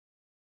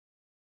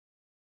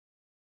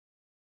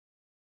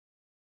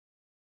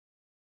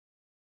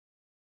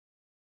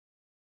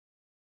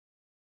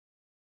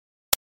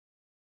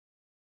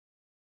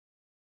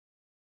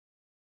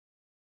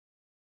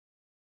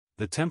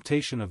The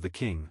Temptation of the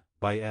King,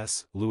 by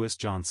S. Lewis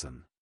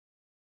Johnson.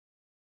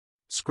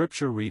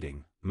 Scripture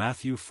reading,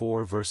 Matthew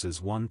 4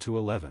 verses 1 to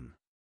 11.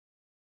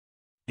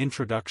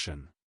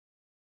 Introduction.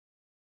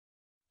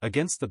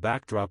 Against the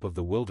backdrop of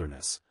the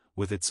wilderness,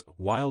 with its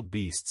wild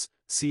beasts,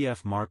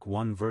 cf. Mark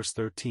 1 verse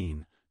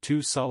 13,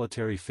 two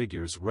solitary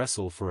figures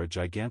wrestle for a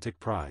gigantic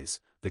prize,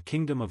 the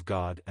kingdom of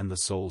God and the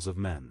souls of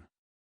men.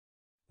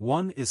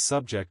 One is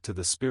subject to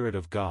the Spirit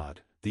of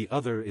God, the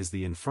other is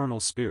the infernal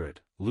spirit,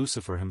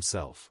 Lucifer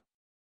himself.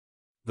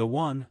 The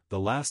one, the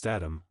last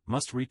Adam,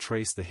 must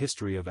retrace the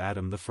history of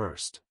Adam the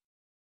first.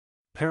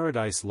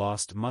 Paradise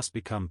lost must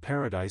become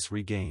paradise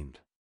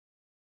regained.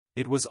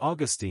 It was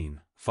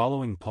Augustine,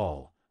 following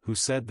Paul, who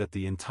said that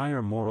the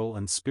entire moral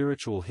and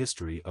spiritual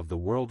history of the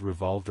world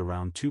revolved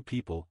around two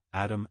people,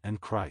 Adam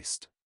and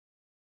Christ.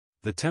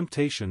 The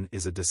temptation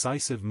is a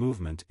decisive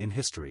movement in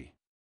history.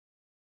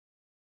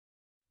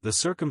 The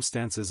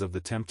circumstances of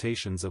the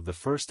temptations of the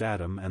first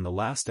Adam and the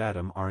last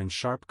Adam are in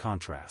sharp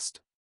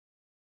contrast.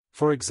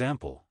 For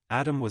example,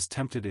 Adam was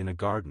tempted in a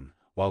garden,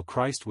 while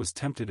Christ was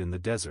tempted in the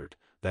desert,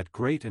 that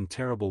great and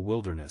terrible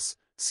wilderness,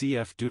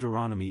 cf.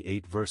 Deuteronomy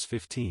 8 verse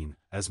 15,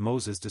 as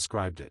Moses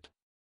described it.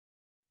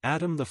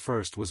 Adam the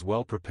first was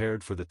well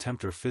prepared for the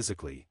tempter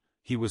physically,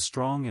 he was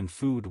strong and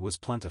food was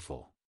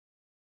plentiful.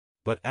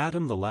 But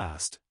Adam the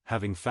last,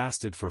 having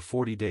fasted for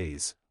 40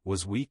 days,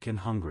 was weak and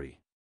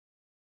hungry.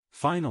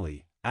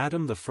 Finally,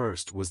 Adam the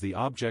first was the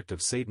object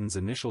of Satan's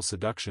initial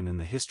seduction in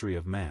the history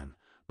of man,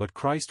 but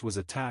Christ was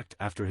attacked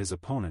after his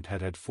opponent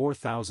had had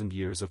 4,000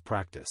 years of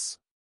practice.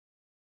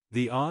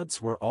 The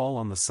odds were all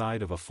on the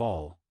side of a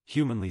fall,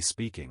 humanly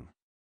speaking.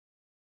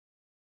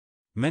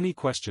 Many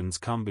questions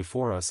come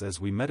before us as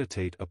we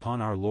meditate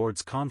upon our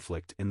Lord's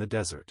conflict in the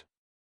desert.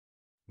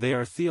 They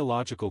are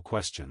theological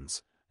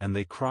questions, and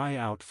they cry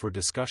out for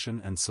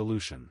discussion and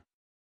solution.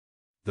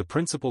 The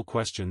principal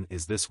question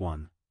is this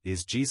one: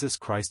 is Jesus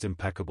Christ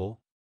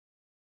impeccable?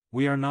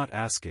 We are not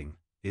asking,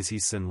 is he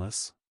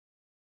sinless?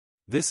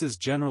 This is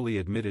generally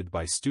admitted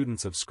by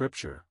students of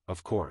Scripture,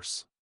 of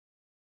course.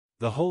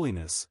 The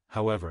holiness,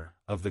 however,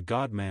 of the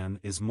God-man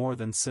is more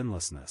than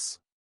sinlessness.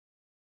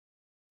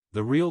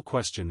 The real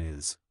question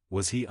is,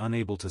 was he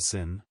unable to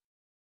sin?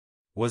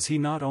 Was he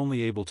not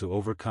only able to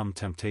overcome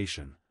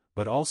temptation,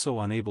 but also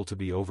unable to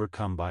be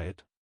overcome by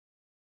it?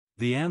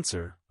 The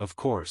answer, of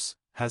course,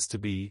 has to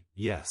be,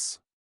 yes.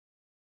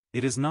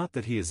 It is not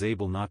that he is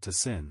able not to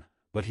sin,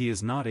 but he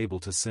is not able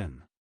to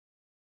sin.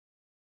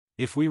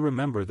 If we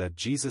remember that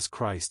Jesus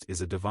Christ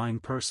is a divine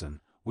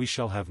person, we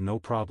shall have no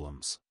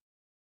problems.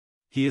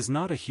 He is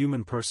not a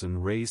human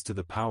person raised to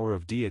the power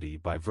of deity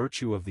by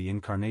virtue of the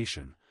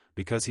incarnation,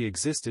 because he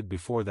existed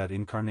before that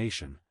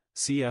incarnation,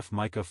 cf.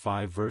 Micah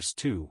 5 verse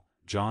 2,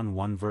 John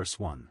 1 verse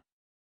 1.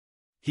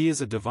 He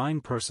is a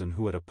divine person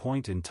who at a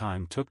point in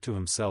time took to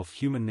himself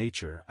human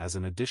nature as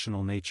an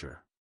additional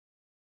nature.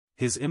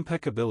 His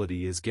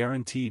impeccability is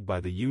guaranteed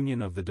by the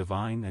union of the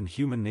divine and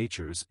human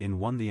natures in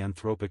one, the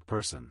anthropic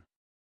person.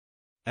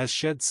 As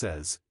Shedd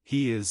says,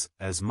 he is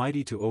as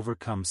mighty to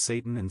overcome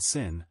Satan and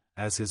sin,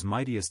 as his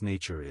mightiest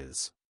nature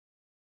is.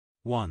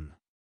 1.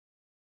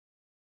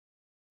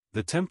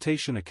 The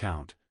temptation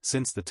account,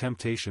 since the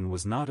temptation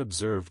was not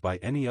observed by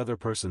any other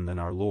person than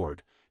our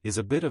Lord, is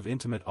a bit of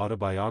intimate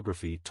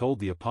autobiography told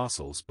the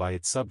apostles by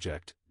its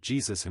subject,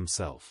 Jesus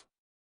himself.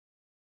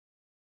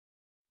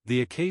 The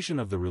occasion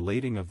of the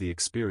relating of the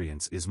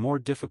experience is more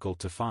difficult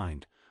to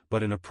find,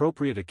 but an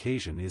appropriate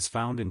occasion is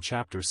found in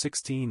chapter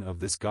 16 of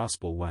this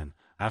Gospel when,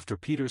 after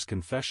Peter's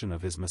confession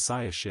of his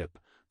messiahship,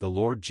 the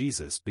Lord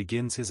Jesus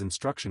begins his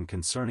instruction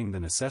concerning the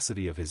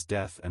necessity of his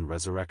death and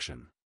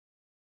resurrection.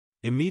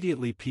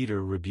 Immediately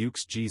Peter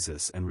rebukes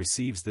Jesus and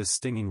receives this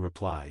stinging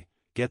reply,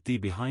 "Get thee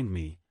behind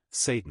me,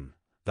 Satan,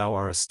 thou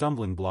art a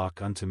stumbling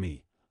block unto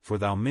me, for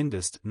thou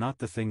mindest not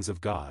the things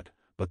of God,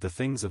 but the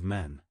things of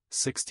men."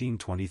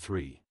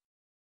 16:23.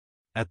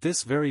 At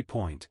this very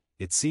point,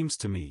 it seems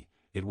to me,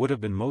 it would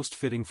have been most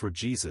fitting for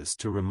Jesus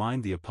to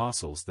remind the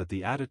apostles that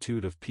the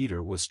attitude of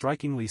Peter was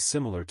strikingly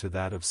similar to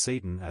that of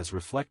Satan as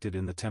reflected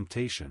in the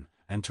temptation,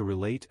 and to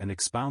relate and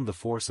expound the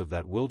force of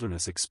that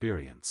wilderness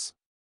experience.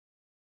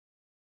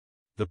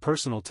 The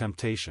personal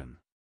temptation.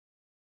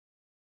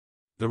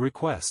 The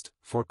request,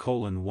 for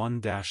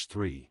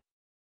 1-3.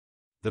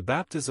 The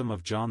baptism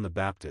of John the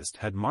Baptist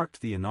had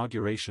marked the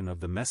inauguration of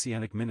the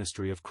messianic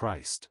ministry of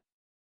Christ.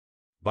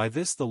 By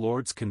this the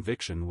Lord's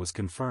conviction was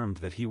confirmed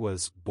that he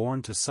was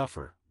born to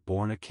suffer,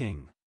 born a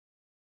king.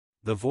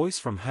 The voice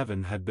from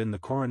heaven had been the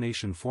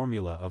coronation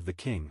formula of the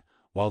king,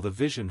 while the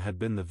vision had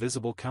been the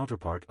visible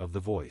counterpart of the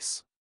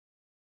voice.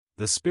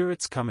 The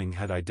Spirit's coming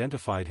had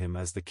identified him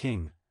as the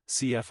king,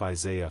 cf.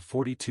 Isaiah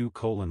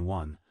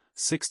 42:1,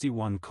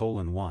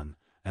 61:1,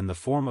 and the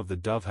form of the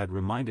dove had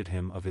reminded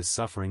him of his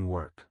suffering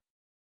work.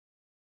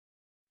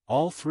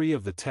 All three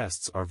of the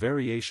tests are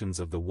variations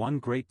of the one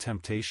great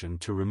temptation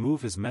to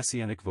remove his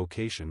messianic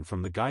vocation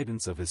from the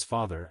guidance of his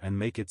Father and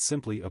make it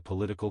simply a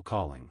political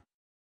calling.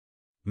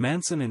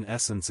 Manson in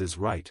essence is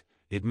right.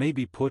 It may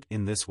be put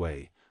in this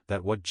way,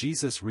 that what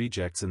Jesus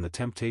rejects in the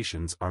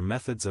temptations are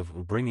methods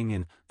of bringing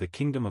in the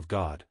kingdom of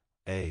God,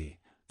 a.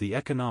 the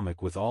economic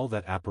with all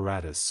that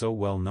apparatus so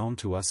well known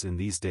to us in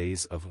these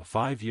days of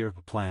 5-year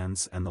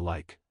plans and the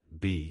like,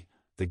 b.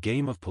 the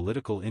game of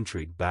political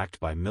intrigue backed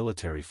by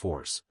military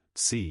force,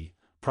 c.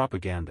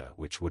 propaganda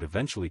which would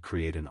eventually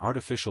create an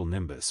artificial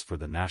nimbus for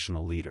the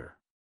national leader.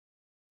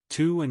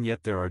 2. And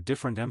yet there are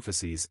different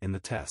emphases in the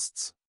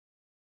tests.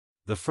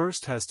 The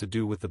first has to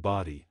do with the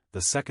body,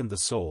 the second the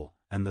soul,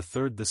 and the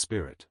third the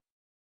spirit.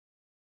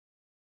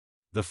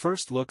 The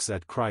first looks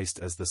at Christ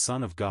as the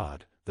Son of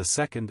God, the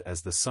second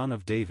as the Son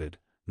of David,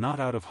 not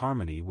out of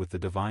harmony with the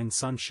divine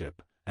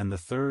sonship, and the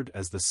third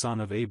as the Son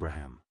of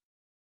Abraham.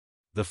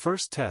 The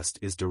first test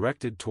is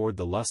directed toward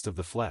the lust of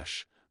the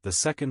flesh, the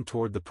second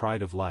toward the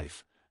pride of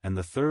life, and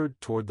the third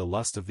toward the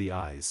lust of the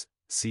eyes,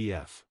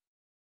 cf.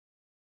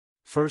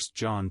 1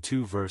 John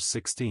 2 verse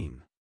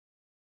 16.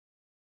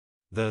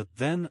 The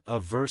then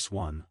of verse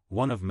 1,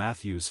 one of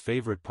Matthew's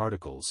favorite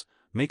particles,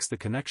 makes the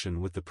connection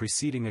with the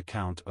preceding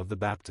account of the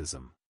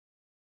baptism.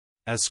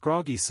 As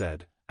Scroggie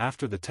said,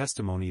 after the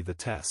testimony the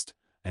test,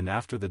 and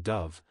after the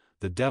dove,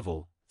 the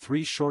devil.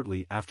 3.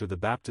 Shortly after the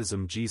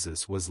baptism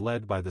Jesus was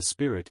led by the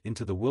Spirit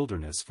into the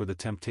wilderness for the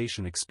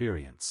temptation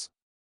experience.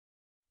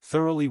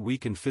 Thoroughly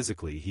weakened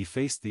physically he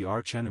faced the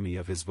archenemy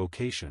of his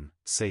vocation,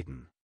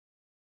 Satan.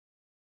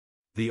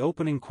 The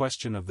opening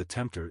question of the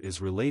tempter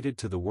is related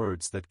to the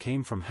words that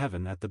came from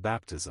heaven at the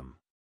baptism.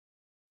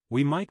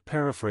 We might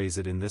paraphrase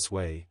it in this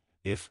way: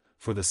 if,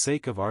 for the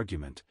sake of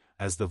argument,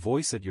 as the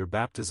voice at your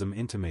baptism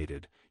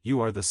intimated, you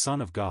are the Son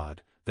of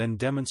God, then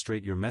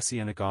demonstrate your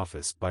messianic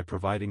office by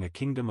providing a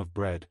kingdom of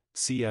bread,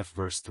 cf.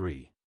 verse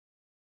 3.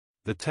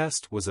 The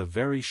test was a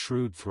very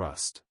shrewd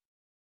thrust.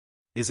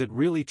 Is it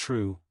really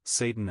true,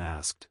 Satan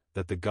asked,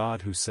 that the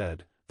God who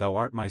said, "Thou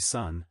art my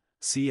Son,"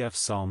 cf.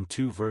 Psalm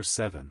 2 verse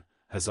 7,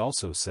 has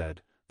also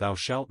said, "Thou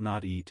shalt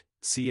not eat,"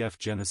 cf.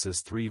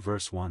 Genesis 3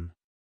 verse 1?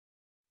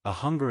 A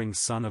hungering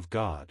Son of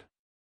God.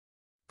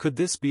 Could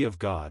this be of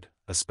God,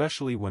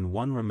 especially when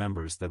one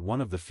remembers that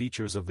one of the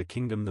features of the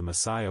kingdom the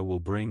Messiah will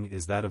bring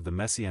is that of the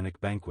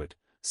Messianic banquet,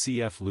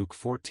 cf. Luke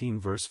 14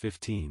 verse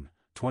 15,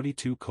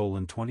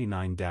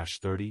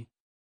 22:29-30?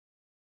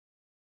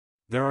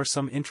 There are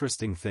some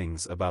interesting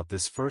things about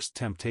this first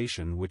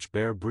temptation which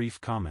bear brief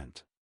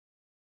comment.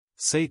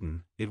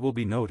 Satan, it will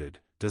be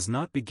noted, does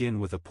not begin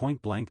with a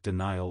point-blank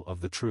denial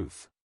of the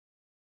truth.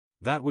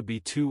 That would be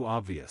too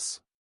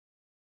obvious.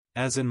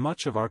 As in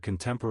much of our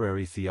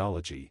contemporary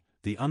theology,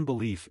 the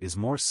unbelief is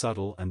more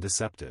subtle and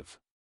deceptive.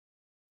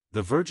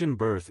 The virgin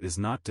birth is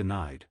not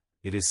denied,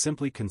 it is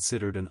simply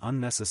considered an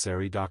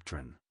unnecessary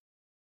doctrine.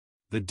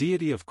 The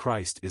deity of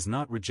Christ is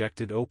not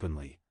rejected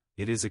openly,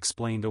 it is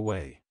explained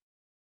away.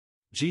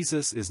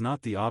 Jesus is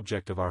not the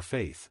object of our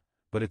faith,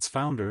 but its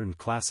founder and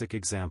classic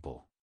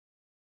example.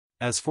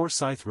 As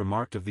Forsyth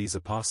remarked of these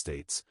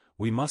apostates,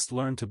 we must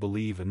learn to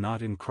believe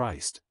not in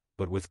Christ,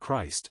 but with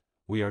Christ,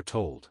 we are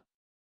told.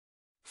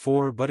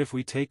 But if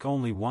we take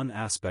only one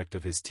aspect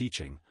of his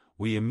teaching,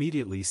 we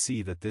immediately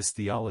see that this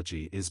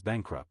theology is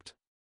bankrupt.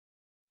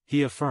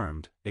 He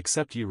affirmed,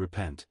 "Except ye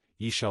repent,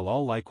 ye shall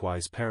all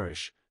likewise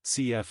perish,"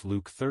 cf.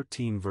 Luke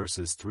 13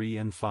 verses 3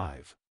 and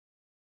 5.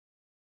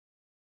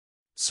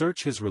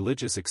 Search his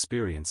religious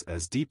experience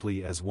as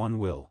deeply as one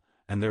will,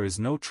 and there is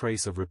no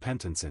trace of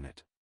repentance in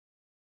it.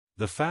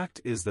 The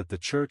fact is that the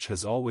Church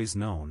has always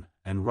known,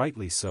 and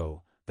rightly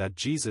so, that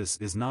Jesus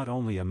is not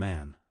only a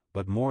man,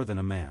 but more than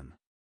a man.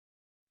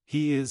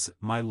 He is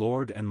my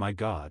Lord and my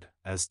God,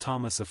 as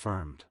Thomas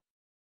affirmed.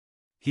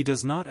 He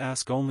does not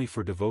ask only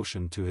for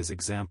devotion to his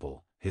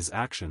example, his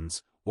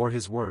actions, or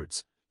his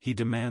words, he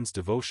demands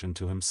devotion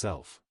to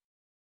himself.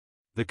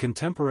 The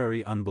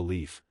contemporary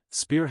unbelief,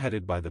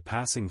 spearheaded by the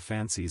passing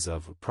fancies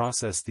of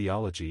process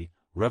theology,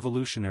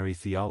 revolutionary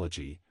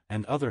theology,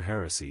 and other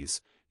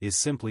heresies, is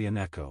simply an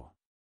echo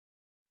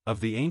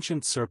of the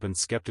ancient serpent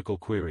skeptical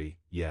query,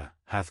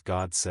 hath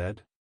God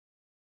said?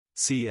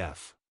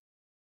 Cf.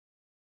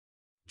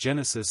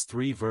 Genesis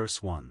 3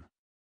 verse 1.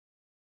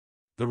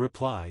 The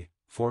reply,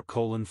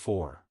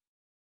 4:4.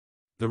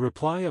 The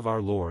reply of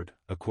our Lord,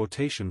 a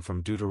quotation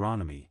from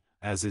Deuteronomy,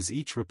 as is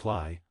each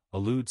reply,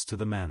 alludes to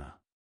the manna.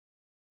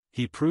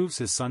 He proves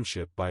his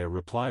sonship by a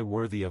reply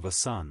worthy of a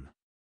son.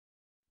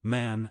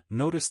 Man,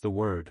 notice the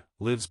word,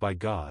 lives by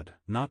God,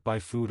 not by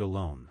food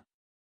alone.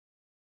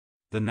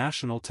 The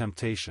national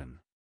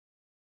temptation.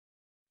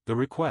 The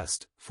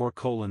request,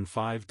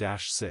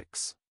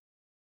 4:5-6.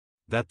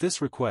 That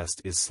this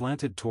request is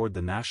slanted toward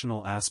the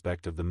national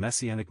aspect of the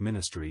messianic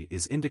ministry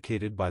is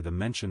indicated by the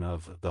mention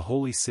of the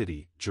holy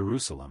city,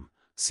 Jerusalem,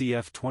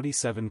 cf.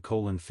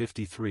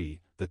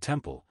 27:53, the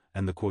temple,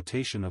 and the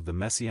quotation of the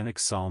messianic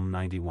Psalm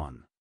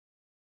 91.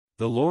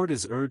 The Lord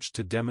is urged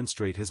to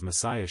demonstrate his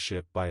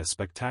messiahship by a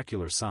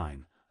spectacular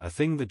sign, a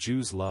thing the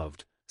Jews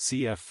loved,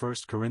 cf.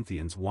 1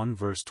 Corinthians 1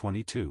 verse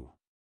 22.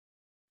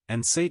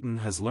 And Satan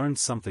has learned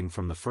something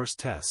from the first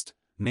test,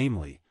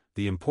 namely,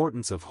 the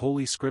importance of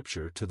Holy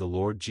Scripture to the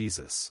Lord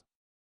Jesus.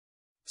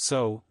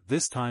 So,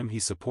 this time he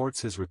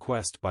supports his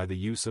request by the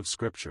use of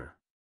Scripture.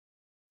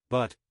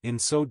 But, in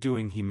so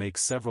doing he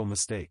makes several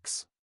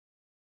mistakes.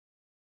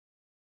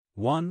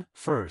 1.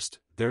 First,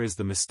 there is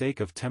the mistake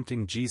of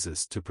tempting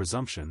Jesus to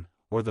presumption,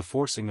 or the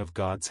forcing of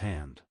God's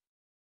hand.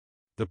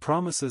 The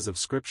promises of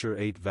Scripture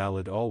ain't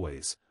valid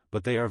always,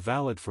 but they are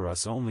valid for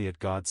us only at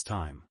God's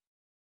time.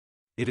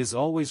 It is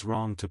always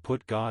wrong to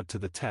put God to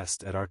the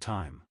test at our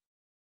time.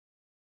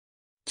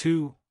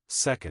 2.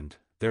 Second,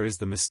 there is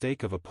the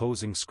mistake of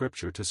opposing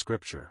Scripture to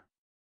Scripture.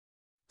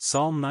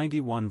 Psalm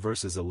 91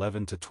 verses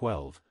 11 to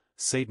 12,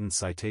 Satan's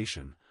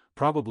citation,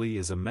 probably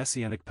is a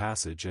messianic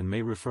passage and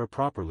may refer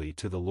properly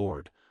to the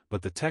Lord,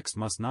 but the text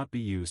must not be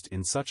used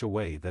in such a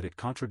way that it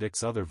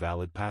contradicts other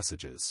valid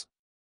passages.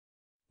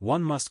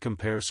 One must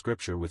compare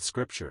Scripture with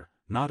Scripture,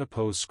 not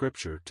oppose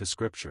Scripture to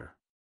Scripture.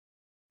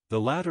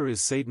 The latter is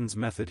Satan's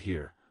method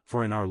here,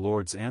 for in our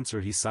Lord's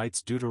answer he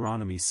cites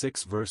Deuteronomy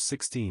 6 verse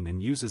 16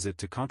 and uses it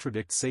to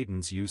contradict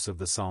Satan's use of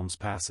the Psalms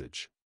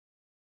passage.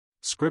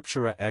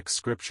 Scriptura ex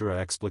scriptura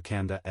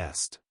explicanda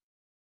est.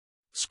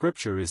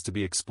 Scripture is to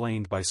be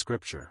explained by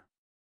Scripture.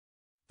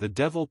 The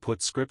devil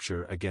puts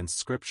Scripture against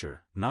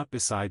Scripture, not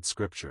beside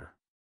Scripture.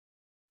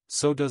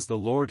 So does the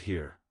Lord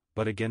here,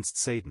 but against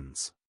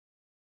Satan's.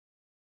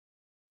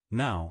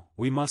 Now,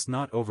 we must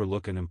not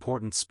overlook an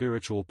important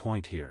spiritual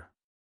point here.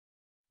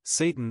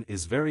 Satan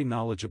is very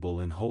knowledgeable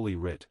in Holy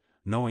Writ,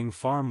 knowing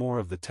far more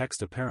of the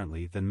text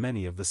apparently than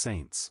many of the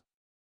saints.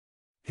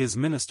 His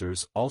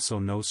ministers also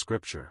know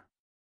Scripture.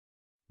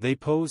 They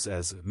pose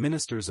as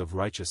ministers of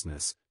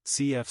righteousness,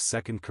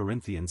 cf 2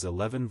 Corinthians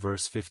 11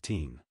 verse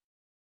 15.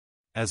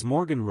 As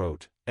Morgan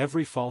wrote,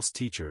 every false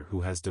teacher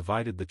who has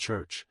divided the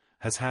church,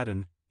 has had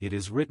an, it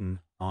is written,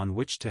 on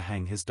which to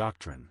hang his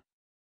doctrine.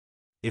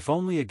 If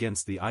only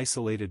against the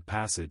isolated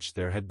passage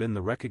there had been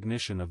the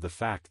recognition of the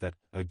fact that,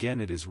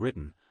 again it is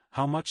written,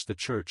 how much the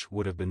church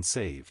would have been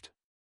saved.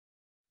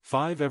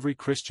 5. Every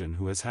Christian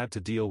who has had to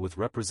deal with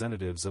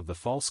representatives of the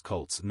false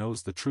cults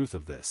knows the truth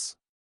of this.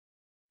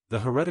 The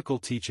heretical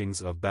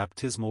teachings of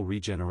baptismal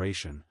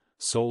regeneration,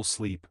 soul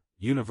sleep,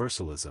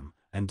 universalism,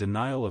 and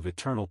denial of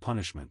eternal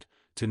punishment,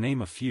 to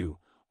name a few,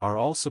 are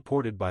all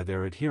supported by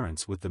their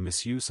adherents with the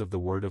misuse of the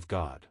Word of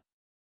God.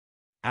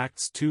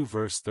 Acts 2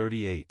 verse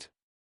 38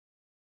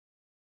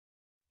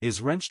 is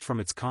wrenched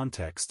from its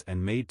context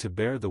and made to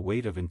bear the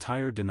weight of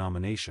entire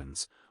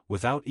denominations,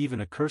 without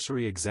even a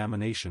cursory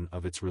examination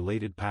of its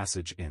related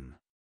passage in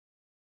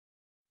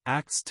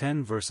Acts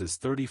 10 verses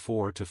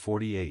 34 to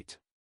 48.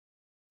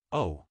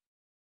 Oh!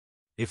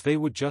 If they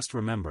would just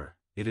remember,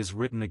 it is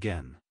written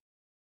again.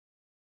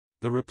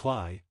 The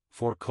reply,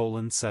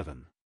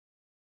 4:7.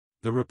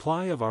 The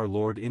reply of our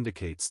Lord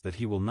indicates that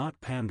he will not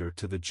pander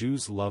to the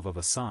Jews' love of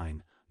a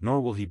sign,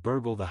 nor will he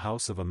burgle the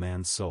house of a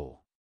man's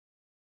soul.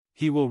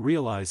 He will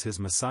realize his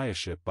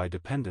messiahship by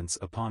dependence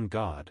upon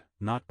God,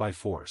 not by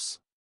force.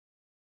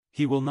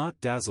 He will not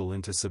dazzle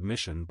into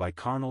submission by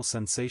carnal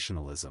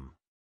sensationalism.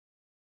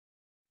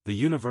 The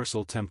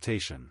universal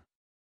temptation.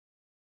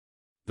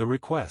 The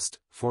request,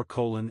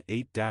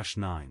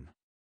 4:8-9.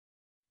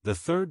 The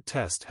third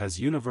test has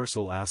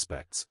universal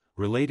aspects,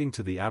 relating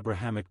to the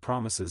Abrahamic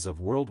promises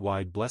of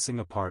worldwide blessing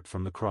apart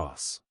from the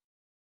cross.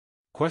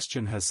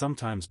 Question has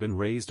sometimes been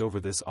raised over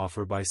this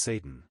offer by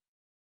Satan.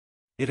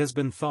 It has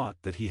been thought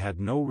that he had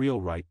no real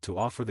right to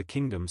offer the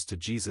kingdoms to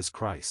Jesus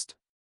Christ.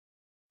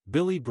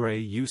 Billy Bray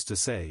used to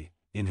say,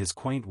 in his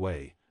quaint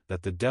way,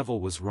 that the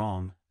devil was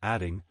wrong,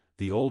 adding,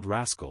 the old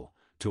rascal,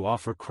 to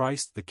offer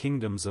Christ the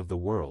kingdoms of the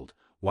world,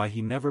 why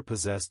he never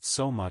possessed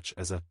so much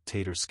as a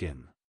tater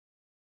skin.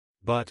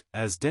 But,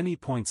 as Denny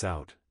points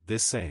out,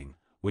 this saying,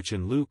 which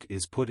in Luke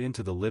is put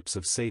into the lips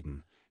of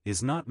Satan,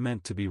 is not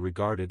meant to be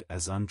regarded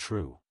as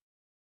untrue.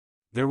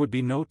 There would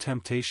be no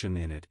temptation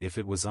in it if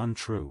it was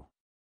untrue.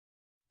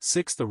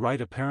 6. The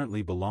right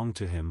apparently belonged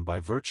to him by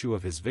virtue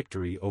of his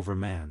victory over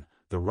man,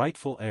 the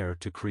rightful heir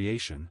to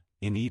creation,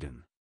 in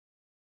Eden.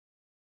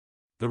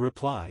 The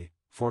reply,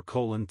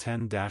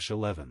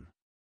 4:10-11.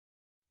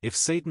 If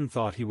Satan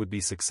thought he would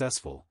be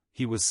successful,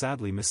 he was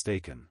sadly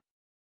mistaken.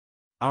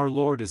 Our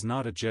Lord is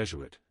not a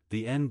Jesuit,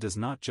 the end does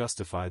not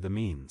justify the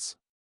means.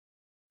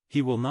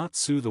 He will not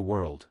sue the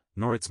world,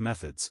 nor its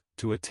methods,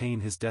 to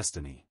attain his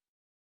destiny.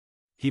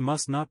 He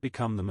must not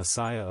become the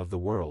Messiah of the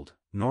world,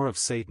 nor of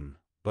Satan,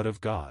 but of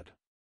God.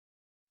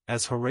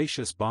 As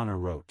Horatius Bonar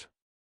wrote,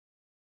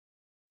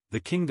 "The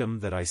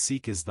kingdom that I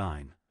seek is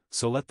thine,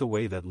 so let the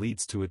way that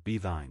leads to it be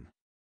thine."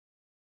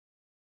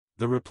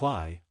 The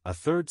reply, a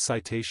third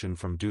citation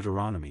from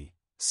Deuteronomy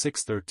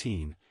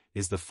 6:13,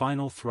 is the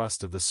final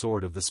thrust of the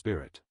sword of the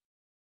Spirit.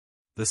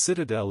 The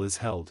citadel is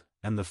held,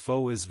 and the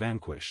foe is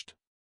vanquished.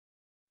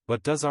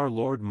 But does our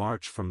Lord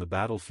march from the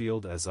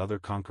battlefield as other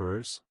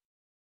conquerors?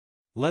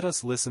 Let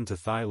us listen to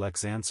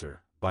Thylek's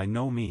answer, by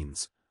no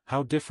means.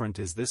 How different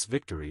is this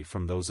victory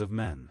from those of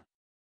men?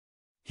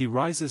 He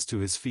rises to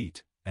his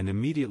feet, and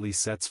immediately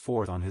sets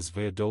forth on his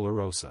Via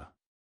Dolorosa.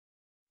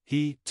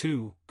 He,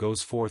 too,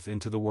 goes forth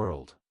into the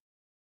world.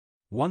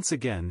 Once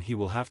again he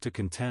will have to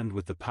contend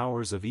with the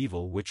powers of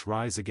evil which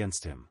rise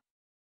against him.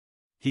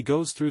 He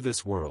goes through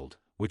this world,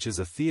 which is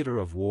a theater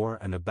of war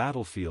and a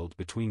battlefield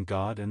between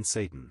God and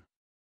Satan.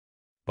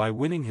 By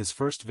winning his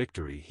first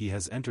victory he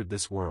has entered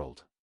this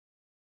world.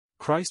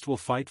 Christ will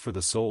fight for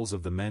the souls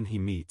of the men he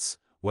meets,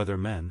 whether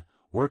men,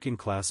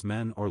 working-class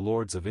men or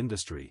lords of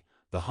industry,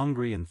 the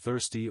hungry and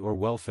thirsty or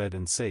well-fed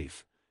and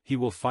safe. He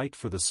will fight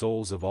for the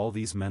souls of all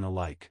these men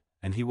alike,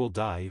 and he will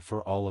die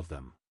for all of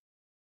them.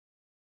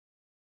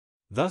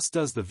 Thus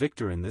does the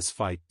victor in this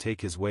fight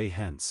take his way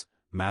hence,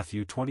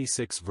 Matthew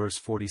 26 verse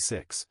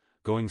 46,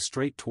 going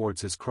straight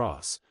towards his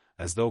cross,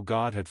 as though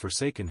God had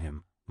forsaken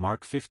him,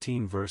 Mark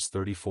 15 verse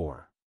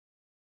 34.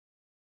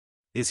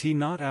 Is he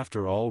not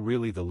after all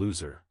really the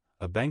loser,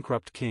 a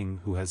bankrupt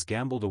king who has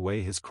gambled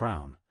away his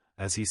crown,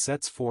 as he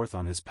sets forth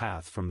on his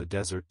path from the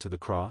desert to the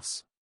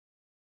cross?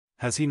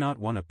 Has he not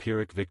won a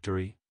Pyrrhic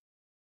victory?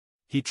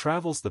 He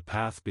travels the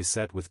path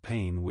beset with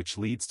pain which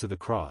leads to the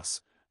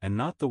cross, and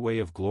not the way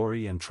of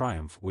glory and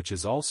triumph which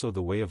is also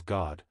the way of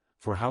God,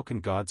 for how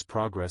can God's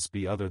progress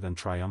be other than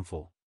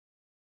triumphal?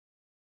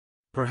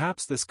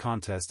 Perhaps this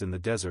contest in the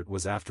desert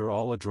was after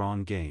all a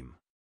drawn game.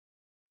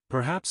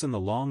 Perhaps in the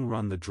long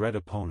run the dread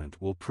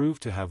opponent will prove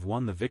to have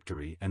won the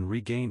victory and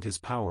regained his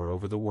power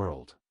over the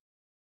world.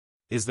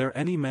 Is there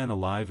any man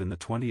alive in the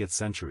 20th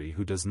century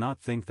who does not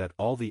think that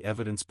all the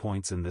evidence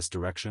points in this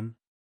direction?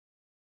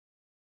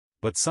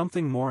 But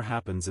something more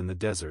happens in the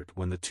desert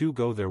when the two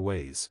go their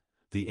ways.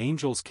 The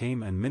angels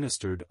came and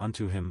ministered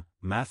unto him,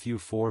 Matthew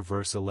 4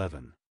 verse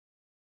 11.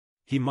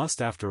 He must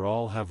after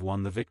all have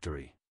won the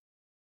victory.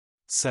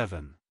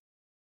 7.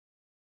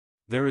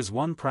 There is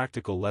one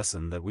practical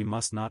lesson that we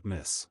must not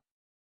miss.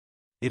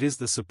 It is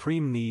the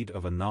supreme need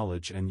of a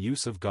knowledge and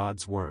use of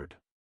God's Word.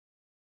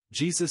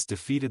 Jesus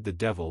defeated the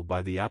devil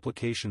by the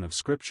application of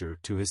Scripture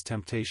to his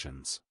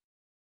temptations.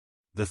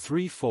 The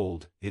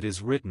threefold, "it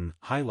is written,"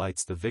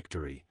 highlights the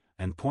victory,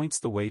 and points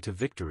the way to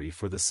victory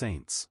for the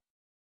saints.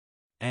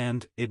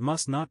 And, it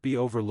must not be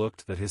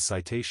overlooked that his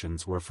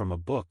citations were from a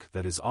book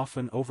that is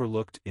often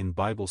overlooked in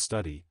Bible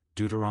study,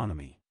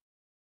 Deuteronomy.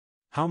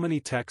 How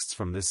many texts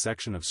from this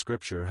section of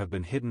Scripture have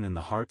been hidden in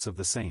the hearts of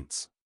the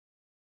saints?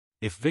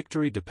 If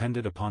victory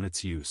depended upon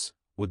its use,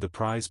 would the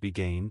prize be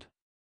gained?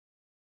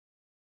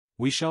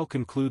 We shall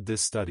conclude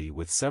this study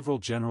with several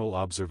general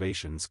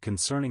observations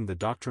concerning the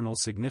doctrinal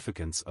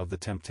significance of the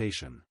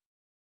temptation.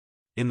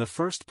 In the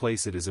first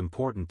place, it is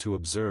important to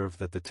observe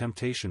that the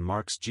temptation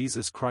marks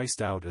Jesus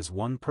Christ out as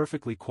one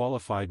perfectly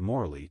qualified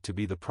morally to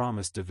be the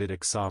promised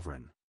Davidic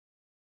sovereign.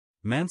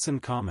 Manson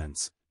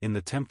comments, in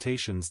the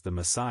temptations the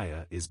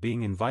Messiah is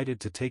being invited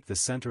to take the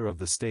center of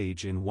the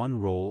stage in one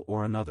role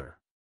or another.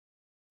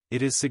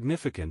 It is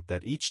significant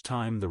that each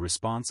time the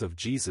response of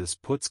Jesus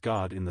puts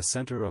God in the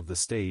center of the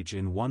stage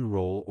in one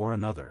role or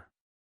another.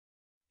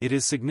 It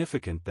is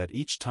significant that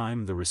each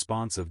time the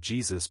response of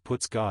Jesus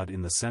puts God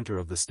in the center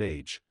of the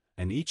stage,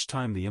 and each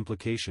time the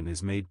implication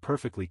is made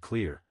perfectly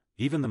clear,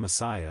 even the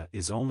Messiah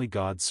is only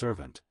God's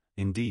servant.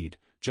 Indeed,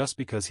 just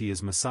because he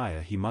is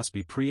Messiah he must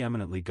be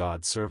preeminently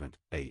God's servant.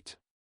 8.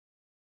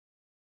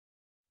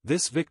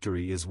 This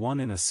victory is one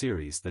in a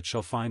series that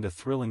shall find a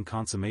thrilling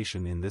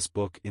consummation in this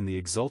book in the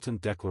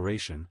exultant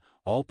declaration,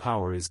 "All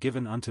power is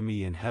given unto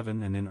me in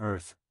heaven and in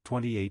earth,"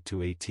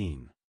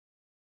 28-18.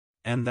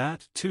 And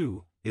that,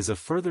 too, is a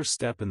further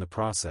step in the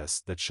process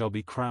that shall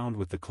be crowned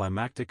with the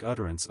climactic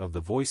utterance of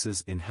the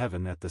voices in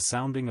heaven at the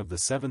sounding of the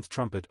seventh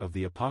trumpet of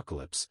the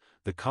Apocalypse.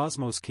 The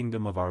cosmos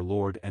kingdom of our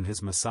Lord and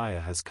his Messiah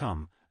has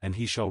come, and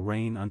he shall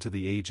reign unto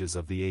the ages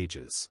of the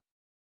ages.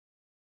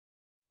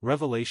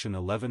 Revelation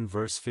 11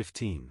 verse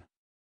 15.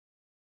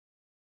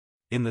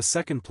 In the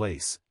second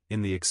place,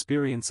 in the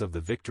experience of the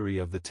victory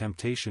of the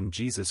temptation,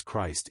 Jesus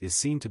Christ is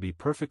seen to be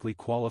perfectly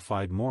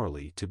qualified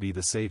morally to be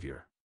the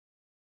Savior.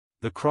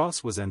 The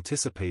cross was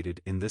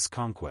anticipated in this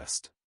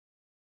conquest.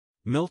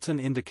 Milton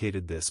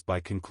indicated this by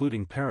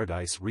concluding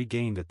paradise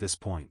regained at this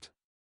point.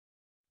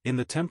 In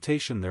the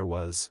temptation there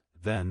was,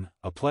 then,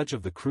 a pledge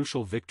of the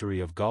crucial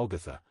victory of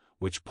Golgotha,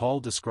 which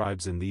Paul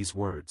describes in these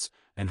words,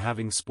 "And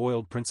having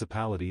spoiled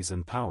principalities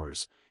and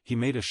powers, he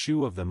made a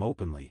shew of them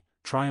openly,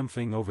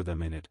 triumphing over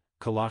them in it,"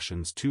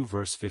 Colossians 2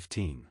 verse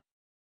 15.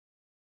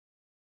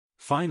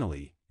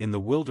 Finally, in the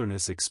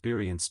wilderness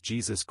experience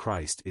Jesus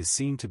Christ is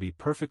seen to be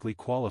perfectly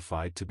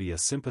qualified to be a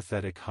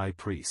sympathetic high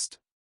priest.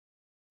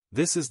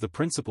 This is the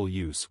principal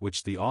use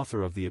which the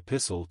author of the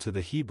Epistle to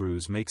the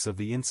Hebrews makes of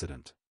the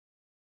incident.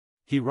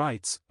 He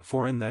writes,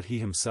 "For in that he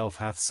himself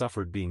hath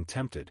suffered being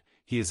tempted,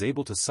 he is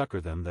able to succor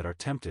them that are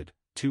tempted,"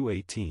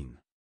 2:18.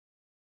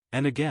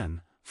 And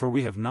again, "For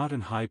we have not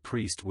an high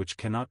priest which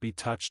cannot be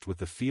touched with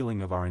the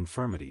feeling of our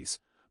infirmities,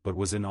 but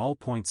was in all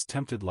points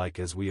tempted like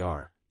as we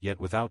are, yet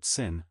without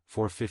sin,"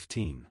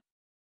 4:15.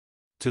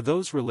 To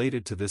those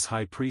related to this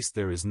high priest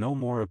there is no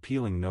more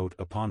appealing note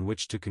upon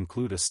which to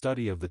conclude a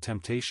study of the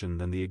temptation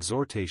than the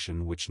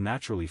exhortation which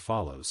naturally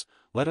follows,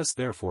 "Let us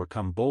therefore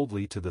come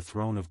boldly to the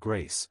throne of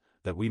grace,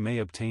 that we may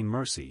obtain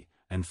mercy,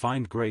 and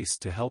find grace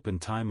to help in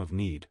time of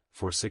need,"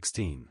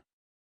 4:16.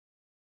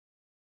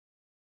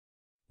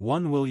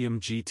 1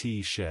 William G.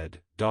 T.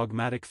 Shedd,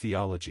 Dogmatic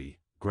Theology,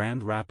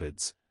 Grand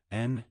Rapids,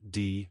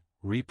 N.D.,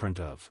 reprint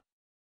of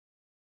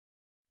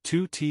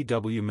 2 T.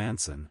 W.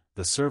 Manson,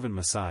 The Servant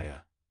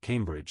Messiah,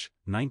 Cambridge,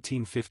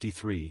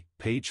 1953,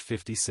 page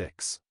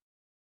 56.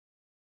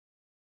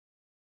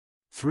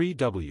 3.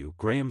 W.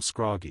 Graham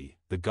Scroggie,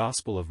 The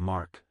Gospel of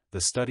Mark,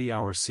 The Study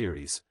Hour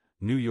Series,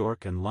 New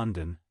York and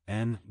London,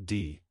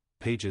 N.D.,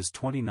 pages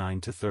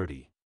 29 to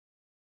 30.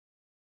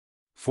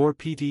 4.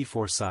 P. D.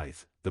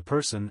 Forsyth, The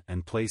Person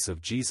and Place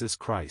of Jesus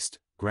Christ,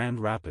 Grand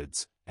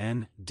Rapids,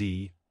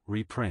 N.D.,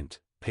 reprint,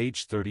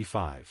 page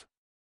 35.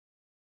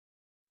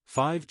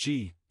 5.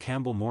 G.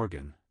 Campbell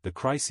Morgan, The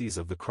Crises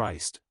of the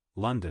Christ,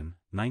 London,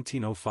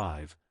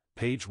 1905,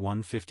 page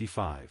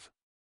 155.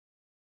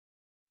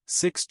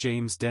 6.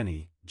 James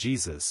Denney,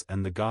 Jesus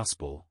and the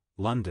Gospel,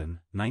 London,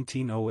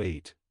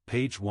 1908,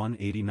 page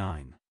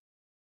 189.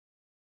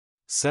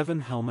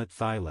 7. Helmut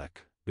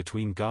Thielecke,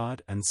 Between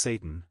God and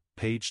Satan,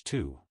 page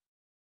 2.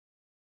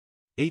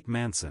 8.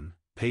 Manson,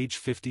 page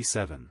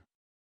 57.